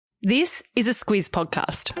This is a Squiz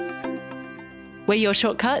podcast. We're your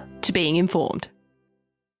shortcut to being informed.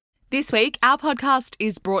 This week, our podcast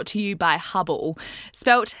is brought to you by Hubble,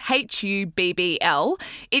 spelt Hubbl.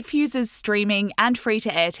 It fuses streaming and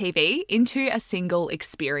free-to-air TV into a single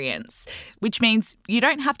experience, which means you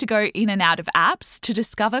don't have to go in and out of apps to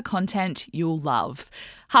discover content you'll love.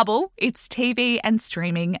 Hubble, it's TV and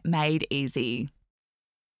streaming made easy.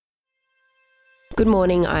 Good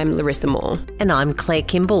morning, I'm Larissa Moore. And I'm Claire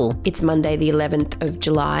Kimball. It's Monday the 11th of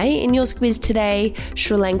July. In your Squiz today,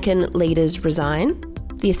 Sri Lankan leaders resign,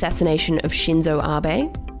 the assassination of Shinzo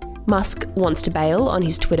Abe, Musk wants to bail on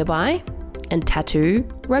his Twitter buy, and tattoo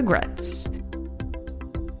ragrets.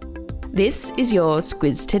 This is your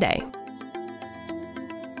Squiz today.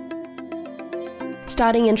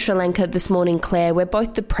 Starting in Sri Lanka this morning, Claire, where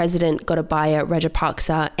both the President Gotabaya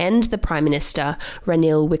Rajapaksa and the Prime Minister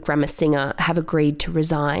Ranil Wickremesinghe have agreed to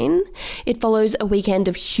resign. It follows a weekend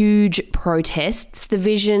of huge protests. The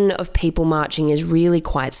vision of people marching is really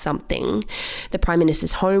quite something. The Prime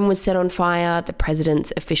Minister's home was set on fire. The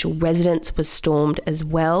President's official residence was stormed as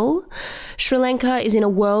well. Sri Lanka is in a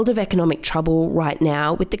world of economic trouble right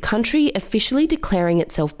now, with the country officially declaring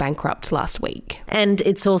itself bankrupt last week. And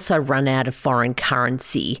it's also run out of foreign currency.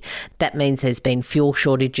 That means there's been fuel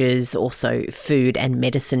shortages, also food and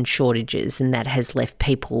medicine shortages, and that has left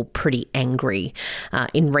people pretty angry.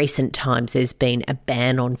 In recent times, there's been a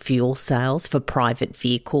ban on fuel sales for private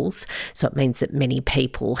vehicles, so it means that many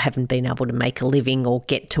people haven't been able to make a living or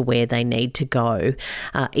get to where they need to go.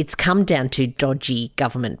 It's come down to dodgy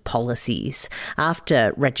government policies.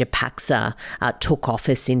 After Rajapaksa took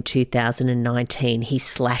office in 2019, he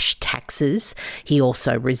slashed taxes. He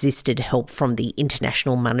also resisted help from the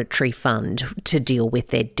International Monetary Fund to deal with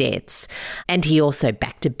their debts. And he also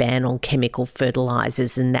backed a ban on chemical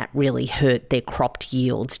fertilisers, and that really hurt their cropped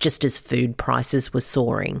yields just as food prices were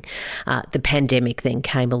soaring. The pandemic then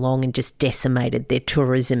came along and just decimated their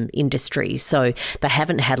tourism industry. So they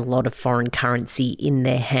haven't had a lot of foreign currency in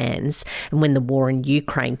their hands. And when the war in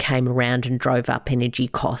Ukraine came around and drove up energy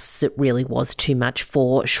costs, it really was too much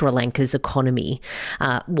for Sri Lanka's economy.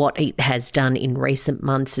 What it has done in recent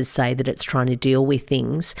months is say that it's trying to deal with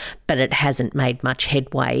things, but it hasn't made much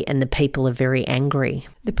headway and the people are very angry.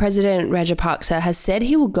 The President Rajapaksa has said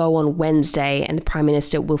he will go on Wednesday and the Prime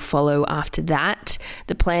Minister will follow after that.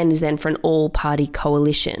 The plan is then for an all-party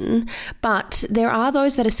coalition, but there are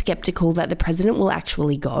those that are sceptical that the President will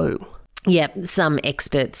actually go. Yeah, some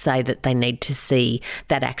experts say that they need to see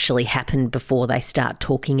that actually happen before they start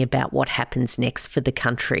talking about what happens next for the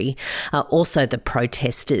country. Also, the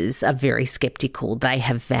protesters are very sceptical. They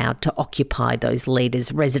have vowed to occupy those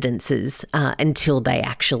leaders' residences until they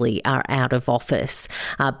actually are out of office.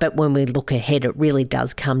 But when we look ahead, it really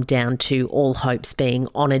does come down to all hopes being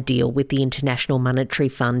on a deal with the International Monetary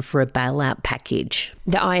Fund for a bailout package.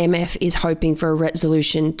 The IMF is hoping for a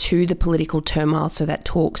resolution to the political turmoil so that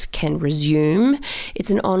talks can resume. It's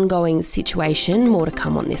an ongoing situation. More to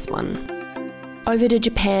come on this one. Over to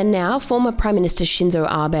Japan now. Former Prime Minister Shinzo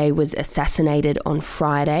Abe was assassinated on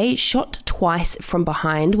Friday, shot twice from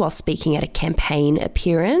behind while speaking at a campaign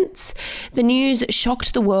appearance. The news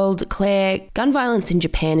shocked the world. Claire, gun violence in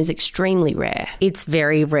Japan is extremely rare. It's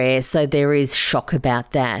very rare, so there is shock about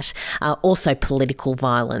that. Also, political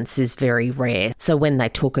violence is very rare. So when they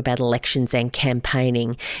talk about elections and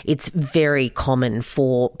campaigning, it's very common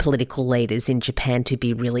for political leaders in Japan to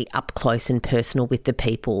be really up close and personal with the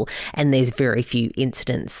people, and there's very few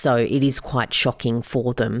incidents, so it is quite shocking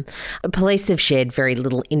for them. Police have shared very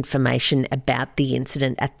little information about the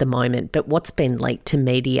incident at the moment, but what's been leaked to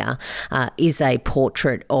media is a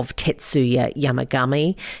portrait of Tetsuya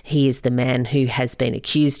Yamagami. He is the man who has been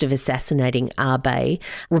accused of assassinating Abe.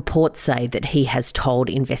 Reports say that he has told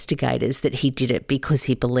investigators that he did it because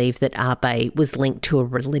he believed that Abe was linked to a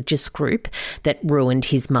religious group that ruined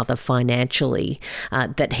his mother financially,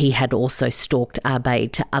 that he had also stalked Abe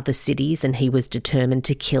to other cities and he was determined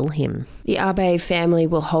to kill him. The Abe family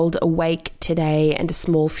will hold a wake today and a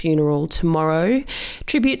small funeral tomorrow.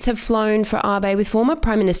 Tributes have flown for Abe, with former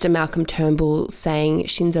Prime Minister Malcolm Turnbull saying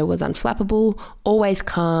Shinzo was unflappable, always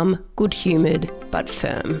calm, good-humoured, but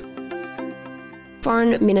firm.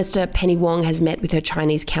 Foreign Minister Penny Wong has met with her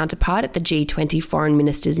Chinese counterpart at the G20 foreign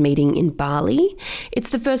ministers meeting in Bali. It's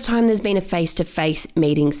the first time there's been a face-to-face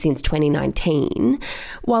meeting since 2019.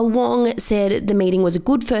 While Wong said the meeting was a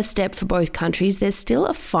good first step for both countries, there's still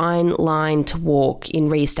a fine line to walk in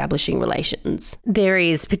re-establishing relations. There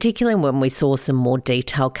is, particularly when we saw some more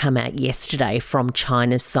detail come out yesterday from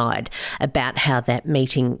China's side about how that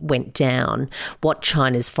meeting went down. What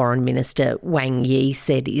China's Foreign Minister Wang Yi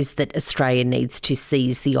said is that Australia needs to to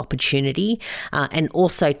seize the opportunity and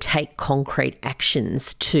also take concrete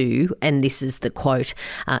actions to, and this is the quote,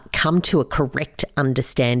 come to a correct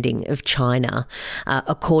understanding of China.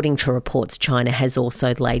 According to reports, China has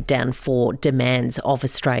also laid down 4 demands of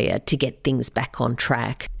Australia to get things back on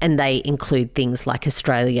track. And they include things like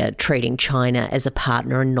Australia treating China as a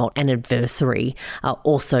partner and not an adversary.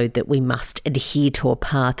 Also that we must adhere to a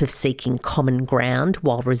path of seeking common ground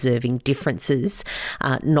while reserving differences,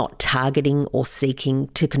 not targeting or seeking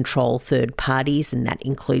to control third parties, and that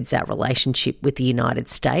includes our relationship with the United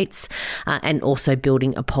States, and also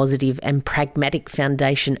building a positive and pragmatic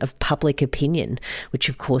foundation of public opinion, which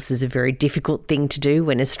of course is a very difficult thing to do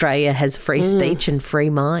when Australia has free speech and free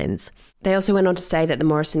minds. They also went on to say that the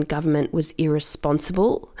Morrison government was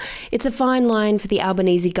irresponsible. It's a fine line for the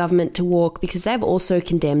Albanese government to walk because they've also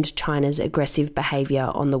condemned China's aggressive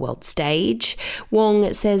behaviour on the world stage.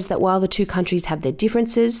 Wong says that while the two countries have their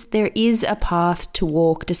differences, there is a path to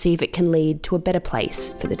walk to see if it can lead to a better place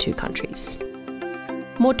for the two countries.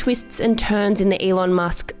 More twists and turns in the Elon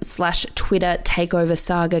Musk/Twitter takeover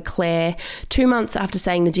saga, Claire. 2 months after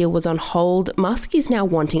saying the deal was on hold, Musk is now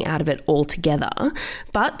wanting out of it altogether,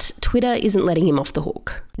 but Twitter isn't letting him off the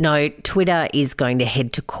hook. No, Twitter is going to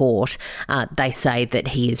head to court. They say that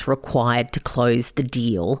he is required to close the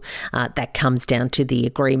deal. That comes down to the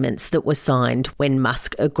agreements that were signed when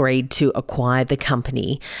Musk agreed to acquire the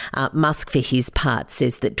company. Musk, for his part,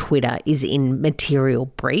 says that Twitter is in material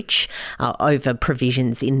breach over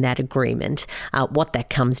provisions in that agreement. What that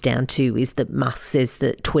comes down to is that Musk says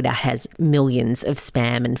that Twitter has millions of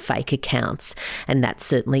spam and fake accounts, and that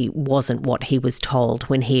certainly wasn't what he was told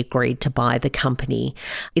when he agreed to buy the company.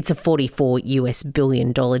 It's a $44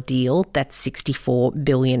 billion deal. That's 64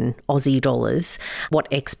 billion Aussie dollars. What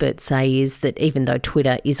experts say is that even though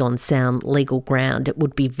Twitter is on sound legal ground, it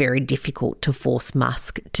would be very difficult to force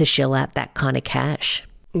Musk to shell out that kind of cash.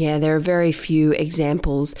 Yeah, there are very few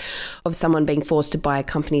examples of someone being forced to buy a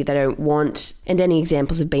company they don't want, and any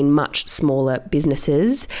examples have been much smaller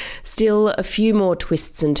businesses. Still, a few more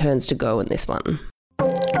twists and turns to go in this one.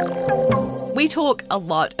 We talk a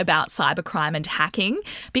lot about cybercrime and hacking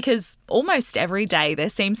because almost every day there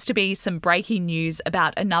seems to be some breaking news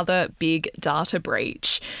about another big data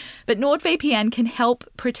breach. But NordVPN can help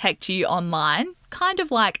protect you online, kind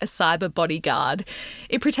of like a cyber bodyguard.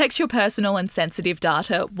 It protects your personal and sensitive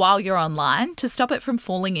data while you're online to stop it from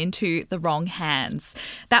falling into the wrong hands.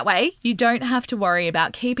 That way, you don't have to worry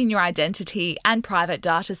about keeping your identity and private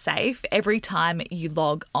data safe every time you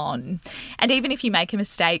log on. And even if you make a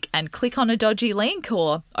mistake and click on a dodgy link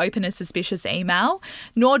or open a suspicious email,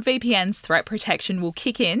 NordVPN's threat protection will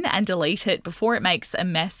kick in and delete it before it makes a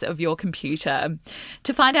mess of your computer.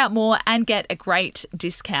 To find out more and get a great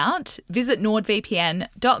discount, visit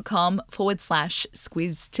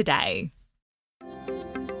nordvpn.com/squiz today.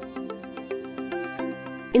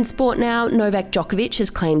 In sport now, Novak Djokovic has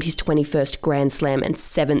claimed his 21st Grand Slam and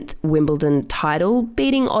 7th Wimbledon title,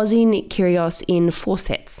 beating Aussie Nick Kyrgios in 4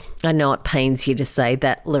 sets. I know it pains you to say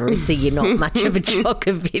that, Larissa. You're not much of a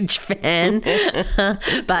Djokovic fan,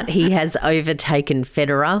 but he has overtaken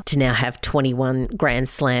Federer to now have 21 Grand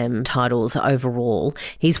Slam titles overall.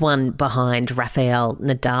 He's one behind Rafael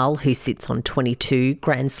Nadal, who sits on 22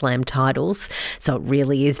 Grand Slam titles. So it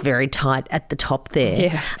really is very tight at the top there.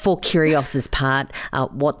 Yeah. For Kyrgios's part,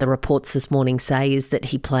 what the reports this morning say is that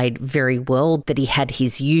he played very well, that he had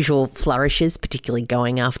his usual flourishes, particularly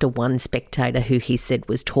going after one spectator who he said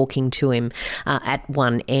was talking to him at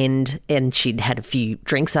one end, and she'd had a few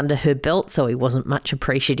drinks under her belt, so he wasn't much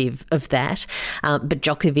appreciative of that. But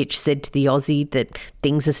Djokovic said to the Aussie that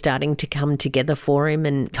things are starting to come together for him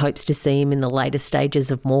and hopes to see him in the later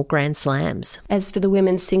stages of more Grand Slams. As for the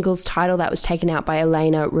women's singles title, that was taken out by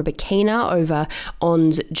Elena Rybakina over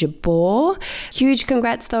Ons Jabeur. Huge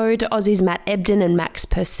congrats though to Aussies Matt Ebden and Max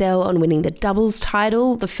Purcell on winning the doubles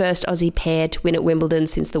title, the first Aussie pair to win at Wimbledon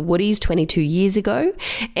since the Woodies 22 years ago,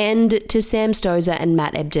 and to Sam Stosur and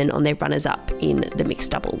Matt Ebden on their runners-up in the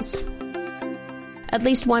mixed doubles. At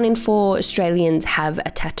least 1 in 4 Australians have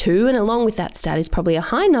a tattoo, and along with that stat is probably a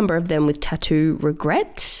high number of them with tattoo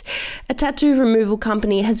regret. A tattoo removal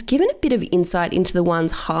company has given a bit of insight into the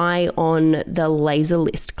ones high on the laser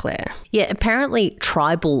list, Claire. Yeah, apparently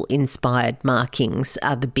tribal-inspired markings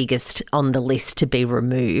are the biggest on the list to be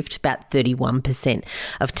removed. About 31%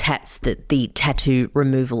 of tats that the tattoo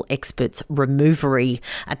removal experts Removery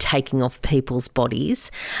are taking off people's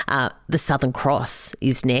bodies. The Southern Cross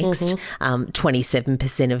is next, 27%.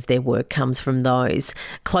 27% of their work comes from those,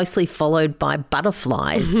 closely followed by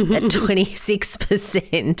butterflies at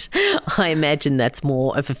 26%. I imagine that's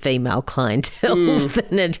more of a female clientele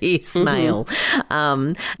than it is male.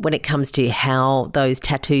 When it comes to how those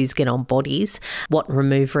tattoos get on bodies, what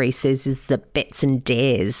Removery says is that bets and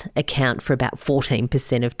dares account for about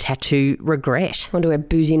 14% of tattoo regret. I wonder where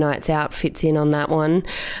Boozy Nights Out fits in on that one.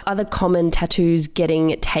 Other common tattoos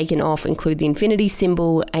getting taken off include the infinity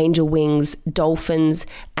symbol, angel wings, dolphins,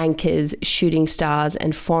 anchors, shooting stars,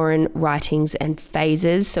 and foreign writings and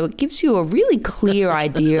phases. So it gives you a really clear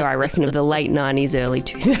idea, I reckon, of the late 90s, early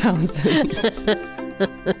 2000s.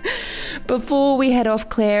 Before we head off,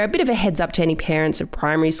 Claire, a bit of a heads up to any parents of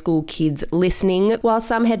primary school kids listening. While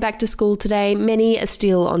some head back to school today, many are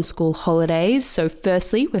still on school holidays. So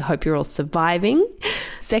firstly, we hope you're all surviving.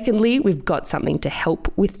 Secondly, we've got something to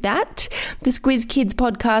help with that. The Squiz Kids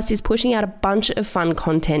podcast is pushing out a bunch of fun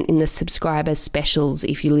content in the subscriber specials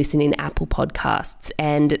if you listen in Apple Podcasts.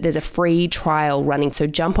 And there's a free trial running. So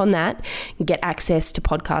jump on that and get access to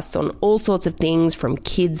podcasts on all sorts of things, from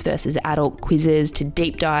kids versus adult quizzes to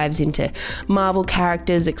deep dives into Marvel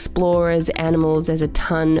characters, explorers, animals. There's a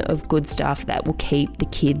ton of good stuff that will keep the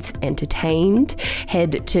kids entertained.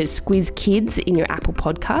 Head to Squiz Kids in your Apple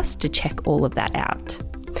Podcast to check all of that out.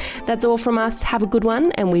 That's all from us. Have a good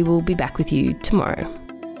one, and we will be back with you tomorrow.